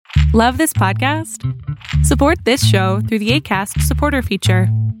Love this podcast? Support this show through the Acast supporter feature.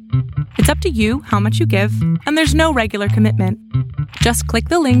 It's up to you how much you give, and there's no regular commitment. Just click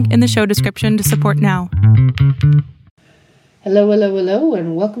the link in the show description to support now. Hello,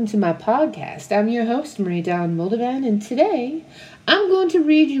 and welcome to my podcast. I'm your host, Marie Dawn Moldovan, and today I'm going to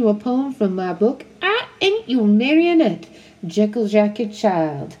read you a poem from my book, I Ain't Your Marionette, Jekyll Jacket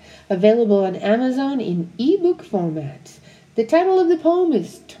Child, available on Amazon in ebook format. The title of the poem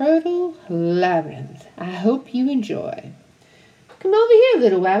is Turtle Labyrinth. I hope you enjoy. Come over here,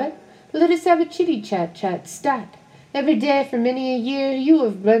 little rabbit. Let us have a chitty-chat start. Every day for many a year you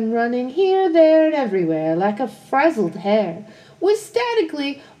have been running here, there, and everywhere like a frazzled hare, with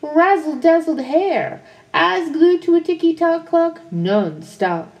statically razzle-dazzled hair, eyes glued to a ticky-tock clock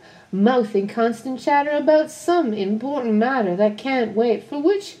non-stop, mouth in constant chatter about some important matter that can't wait, for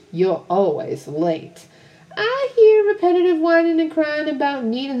which you're always late. I hear repetitive whining and crying about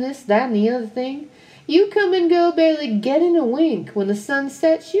needing this, that, and the other thing. You come and go, barely getting a wink. When the sun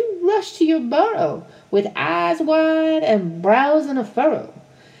sets, you rush to your burrow, with eyes wide and brows in a furrow.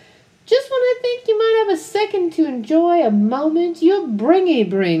 Just when I think you might have a second to enjoy a moment, your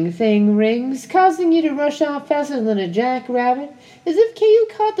bringy-bring thing rings, causing you to rush off faster than a jackrabbit, as if you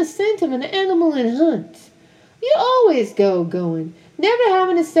caught the scent of an animal in hunt. You always going, never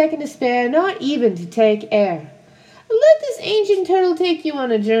having a second to spare, not even to take air. Let this ancient turtle take you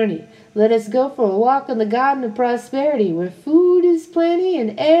on a journey. Let us go for a walk in the garden of prosperity, where food is plenty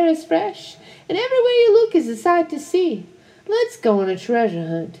and air is fresh, and everywhere you look is a sight to see. Let's go on a treasure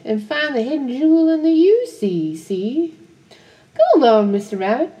hunt and find the hidden jewel in the UCC. Go along, Mr.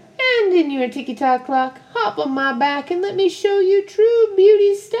 Rabbit, and in your ticky-tock clock, hop on my back and let me show you true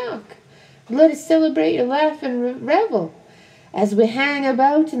beauty's stock. Let us celebrate your laugh and revel. As we hang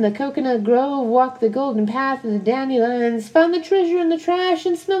about in the coconut grove, walk the golden path of the dandelions, find the treasure in the trash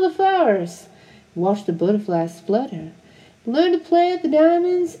and smell the flowers. Watch the butterflies flutter. Learn to play at the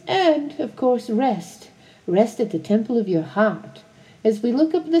diamonds and, of course, rest. Rest at the temple of your heart as we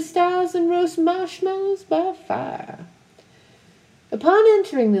look up at the stars and roast marshmallows by fire. Upon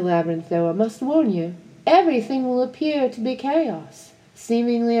entering the labyrinth, though, I must warn you, everything will appear to be chaos,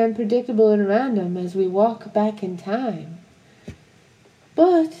 seemingly unpredictable and random as we walk back in time.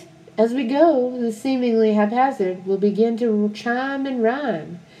 But as we go, the seemingly haphazard will begin to chime and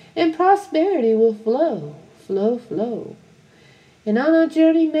rhyme, and prosperity will flow. And on our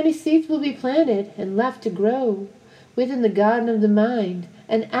journey, many seeds will be planted and left to grow within the garden of the mind,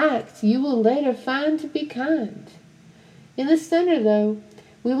 and acts you will later find to be kind. In the center, though,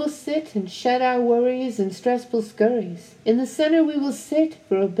 we will sit and shed our worries and stressful scurries. In the center we will sit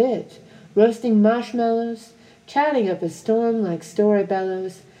for a bit, roasting marshmallows, chatting up a storm like story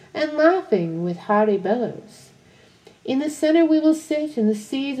bellows, and laughing with hearty bellows. In the center we will sit, and the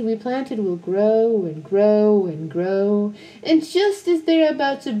seeds we planted will grow and grow and grow, and just as they are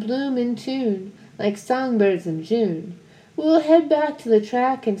about to bloom in tune, like songbirds in June, we will head back to the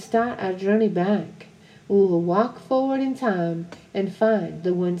track and start our journey back. We will walk forward in time and find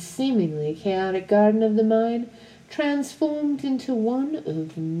the once seemingly chaotic garden of the mind transformed into one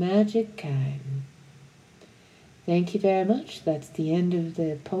of magic kind. Thank you very much. That's the end of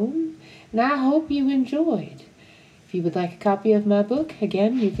the poem, and I hope you enjoyed. If you would like a copy of my book,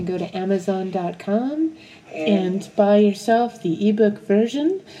 again, you can go to Amazon.com and buy yourself the ebook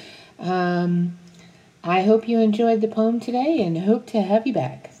version. I hope you enjoyed the poem today and hope to have you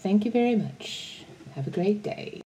back. Thank you very much. Have a great day.